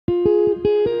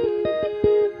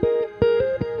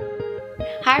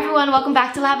Hi everyone, welcome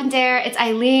back to Lavendaire. It's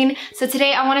Aileen. So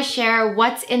today I want to share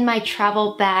what's in my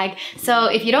travel bag. So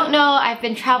if you don't know, I've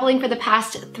been traveling for the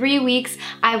past 3 weeks.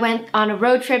 I went on a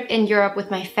road trip in Europe with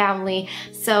my family.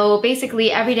 So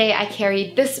basically every day I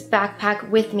carry this backpack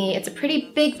with me. It's a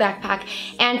pretty big backpack.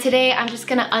 And today I'm just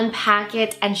gonna unpack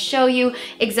it and show you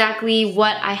exactly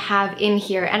what I have in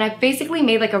here. And I've basically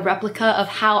made like a replica of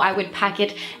how I would pack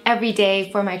it every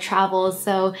day for my travels.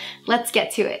 So let's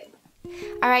get to it.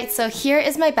 Alright, so here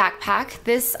is my backpack.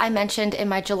 This I mentioned in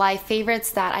my July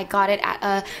favorites that I got it at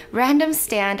a random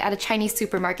stand at a Chinese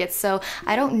supermarket. So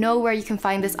I don't know where you can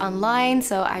find this online,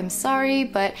 so I'm sorry,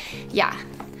 but yeah.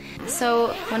 So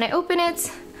when I open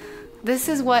it, this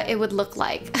is what it would look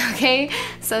like, okay?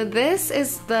 So this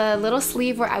is the little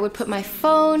sleeve where I would put my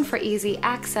phone for easy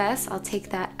access. I'll take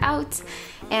that out.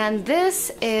 And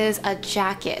this is a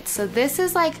jacket. So this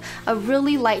is like a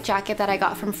really light jacket that I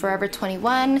got from Forever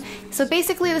 21. So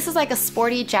basically this is like a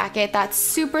sporty jacket that's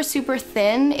super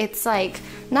thin. It's like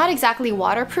not exactly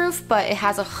waterproof, but it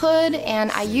has a hood,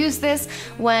 and I use this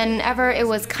whenever it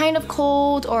was kind of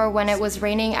cold or when it was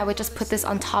raining. I would just put this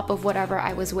on top of whatever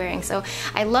I was wearing. So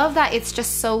I love that it's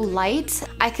just so light.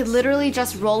 I could literally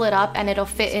just roll it up and it'll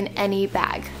fit in any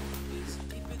bag.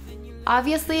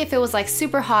 Obviously, if it was like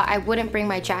super hot, I wouldn't bring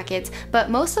my jacket, but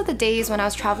most of the days when I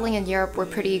was traveling in Europe were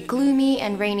pretty gloomy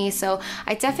and rainy, so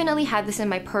I definitely had this in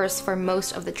my purse for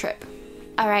most of the trip.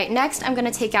 Alright, next I'm gonna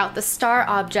take out the star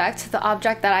object, the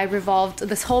object that I revolved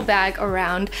this whole bag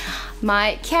around,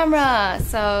 my camera.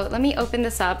 So let me open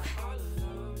this up.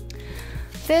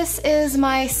 This is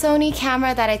my Sony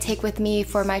camera that I take with me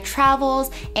for my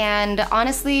travels, and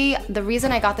honestly the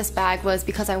reason I got this bag was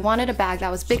because I wanted a bag that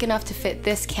was big enough to fit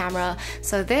this camera.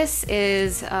 So this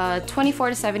is a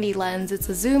 24-70 lens. It's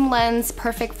a zoom lens,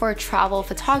 perfect for travel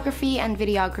photography and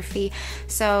videography.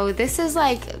 So this is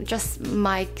like just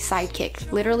my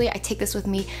sidekick. Literally I take this with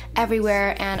me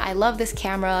everywhere and I love this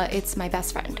camera. It's my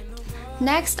best friend.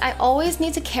 Next, I always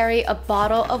need to carry a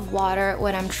bottle of water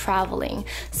when I'm traveling.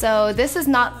 So this is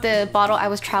not the bottle I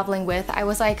was traveling with. I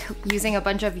was like using a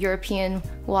bunch of European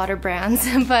water brands,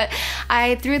 but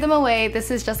I threw them away. This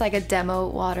is just like a demo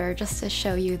water just to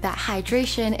show you that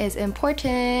hydration is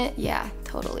important. Yeah,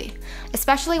 totally.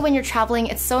 Especially when you're traveling,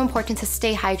 it's so important to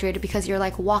stay hydrated because you're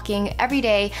like walking every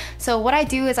day. So what I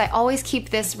do is I always keep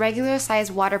this regular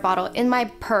size water bottle in my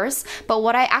purse, but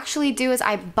what I actually do is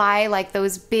I buy like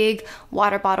those big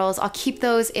water bottles. I'll keep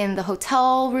those in the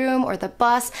hotel room or the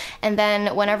bus, and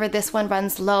then whenever this one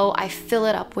runs low, I fill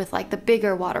it up with like the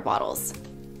bigger water bottles.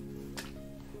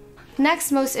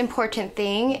 Next most important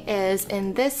thing is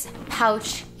in this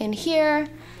pouch in here.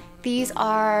 These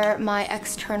are my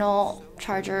external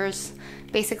chargers.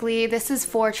 Basically, this is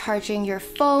for charging your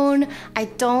phone. I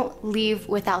don't leave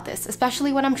without this,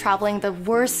 especially when I'm traveling. The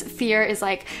worst fear is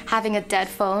like having a dead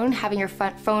phone, having your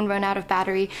phone run out of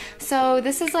battery. So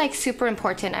this is like super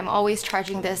important. I'm always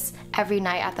charging this every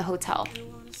night at the hotel.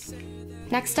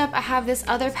 Next up, I have this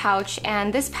other pouch,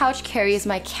 and this pouch carries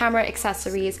my camera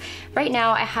accessories. Right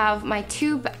now, I have my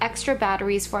 2 extra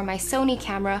batteries for my Sony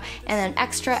camera and an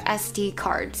extra SD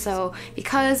card. So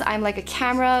because I'm like a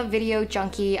camera video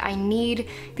junkie, I need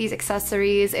these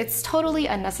accessories. It's totally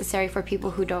unnecessary for people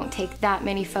who don't take that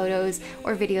many photos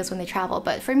or videos when they travel,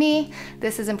 but for me,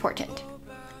 this is important.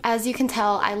 As you can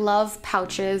tell, I love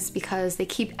pouches because they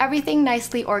keep everything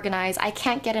nicely organized. I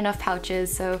can't get enough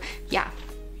pouches, so yeah.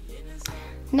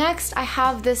 Next, I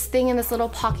have this thing in this little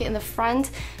pocket in the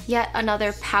front, yet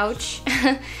another pouch.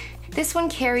 This one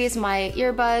carries my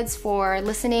earbuds for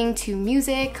listening to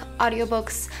music,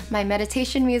 audiobooks, my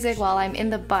meditation music while I'm in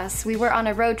the bus. We were on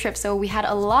a road trip, so we had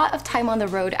a lot of time on the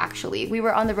road actually. We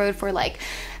were on the road for like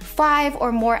 5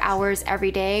 or more hours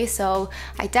every day, so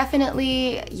I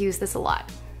definitely use this a lot.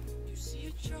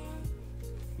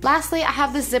 Lastly, I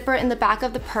have this zipper in the back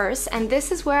of the purse, and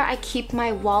this is where I keep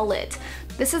my wallet.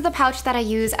 This is the pouch that I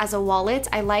use as a wallet.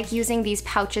 I like using these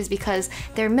pouches because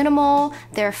they're minimal,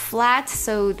 they're flat,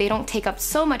 so they don't take up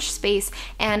so much space,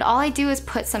 and all I do is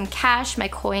put some cash, my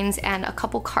coins, and a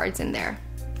couple cards in there.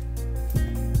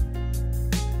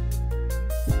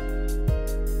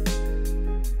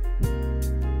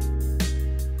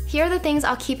 Here are the things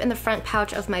I'll keep in the front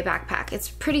pouch of my backpack. It's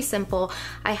pretty simple.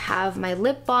 I have my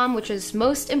lip balm, which is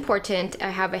most important. I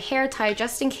have a hair tie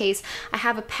just in case. I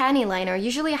have a panty liner.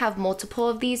 Usually I have multiple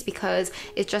of these because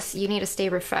it's just, you need to stay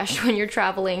refreshed when you're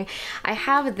traveling. I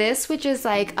have this, which is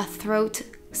like a throat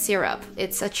syrup.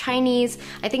 It's a Chinese,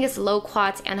 I think it's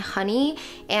loquat and honey,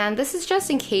 and this is just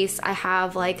in case I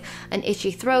have like an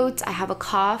itchy throat, I have a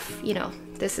cough, you know,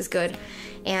 this is good.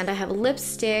 And I have a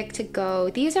lipstick to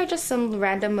go. These are just some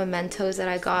random mementos that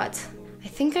I got I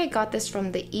think I got this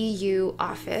from the EU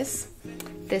office.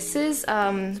 This is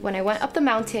when I went up the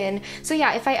mountain. So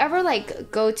yeah, if I ever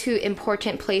like go to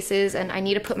important places and I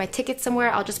need to put my ticket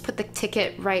somewhere, I'll just put the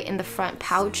ticket right in the front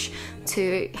pouch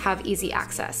to have easy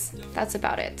access. That's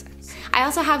about it. I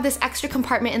also have this extra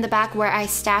compartment in the back where I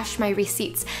stash my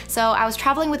receipts. So I was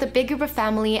traveling with a big group of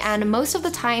family, and most of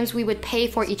the times we would pay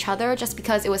for each other just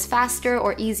because it was faster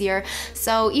or easier.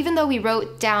 So even though we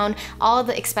wrote down all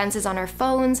the expenses on our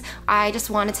phones, I just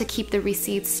wanted to keep the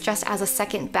receipts just as a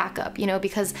second backup, you know,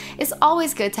 because it's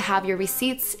always good to have your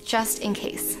receipts just in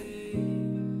case.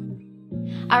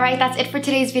 Alright, that's it for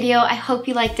today's video. I hope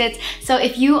you liked it. So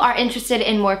if you are interested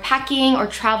in more packing or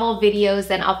travel videos,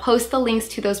 then I'll post the links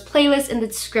to those playlists in the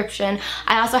description.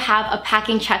 I also have a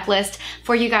packing checklist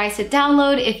for you guys to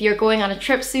download if you're going on a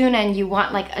trip soon and you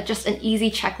want like just an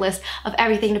easy checklist of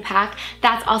everything to pack.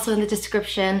 That's also in the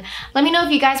description. Let me know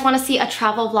if you guys want to see a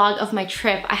travel vlog of my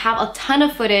trip. I have a ton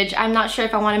of footage. I'm not sure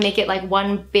if I want to make it like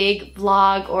one big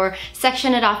vlog or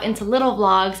section it off into little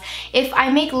vlogs. If I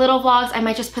make little vlogs, I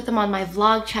might just put them on my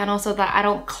vlog channel so that I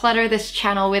don't clutter this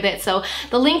channel with it. So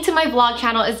the link to my vlog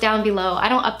channel is down below. I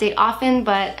don't update often,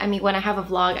 but I mean, when I have a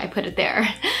vlog, I put it there.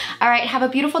 All right, have a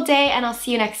beautiful day and I'll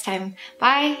see you next time.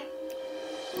 Bye.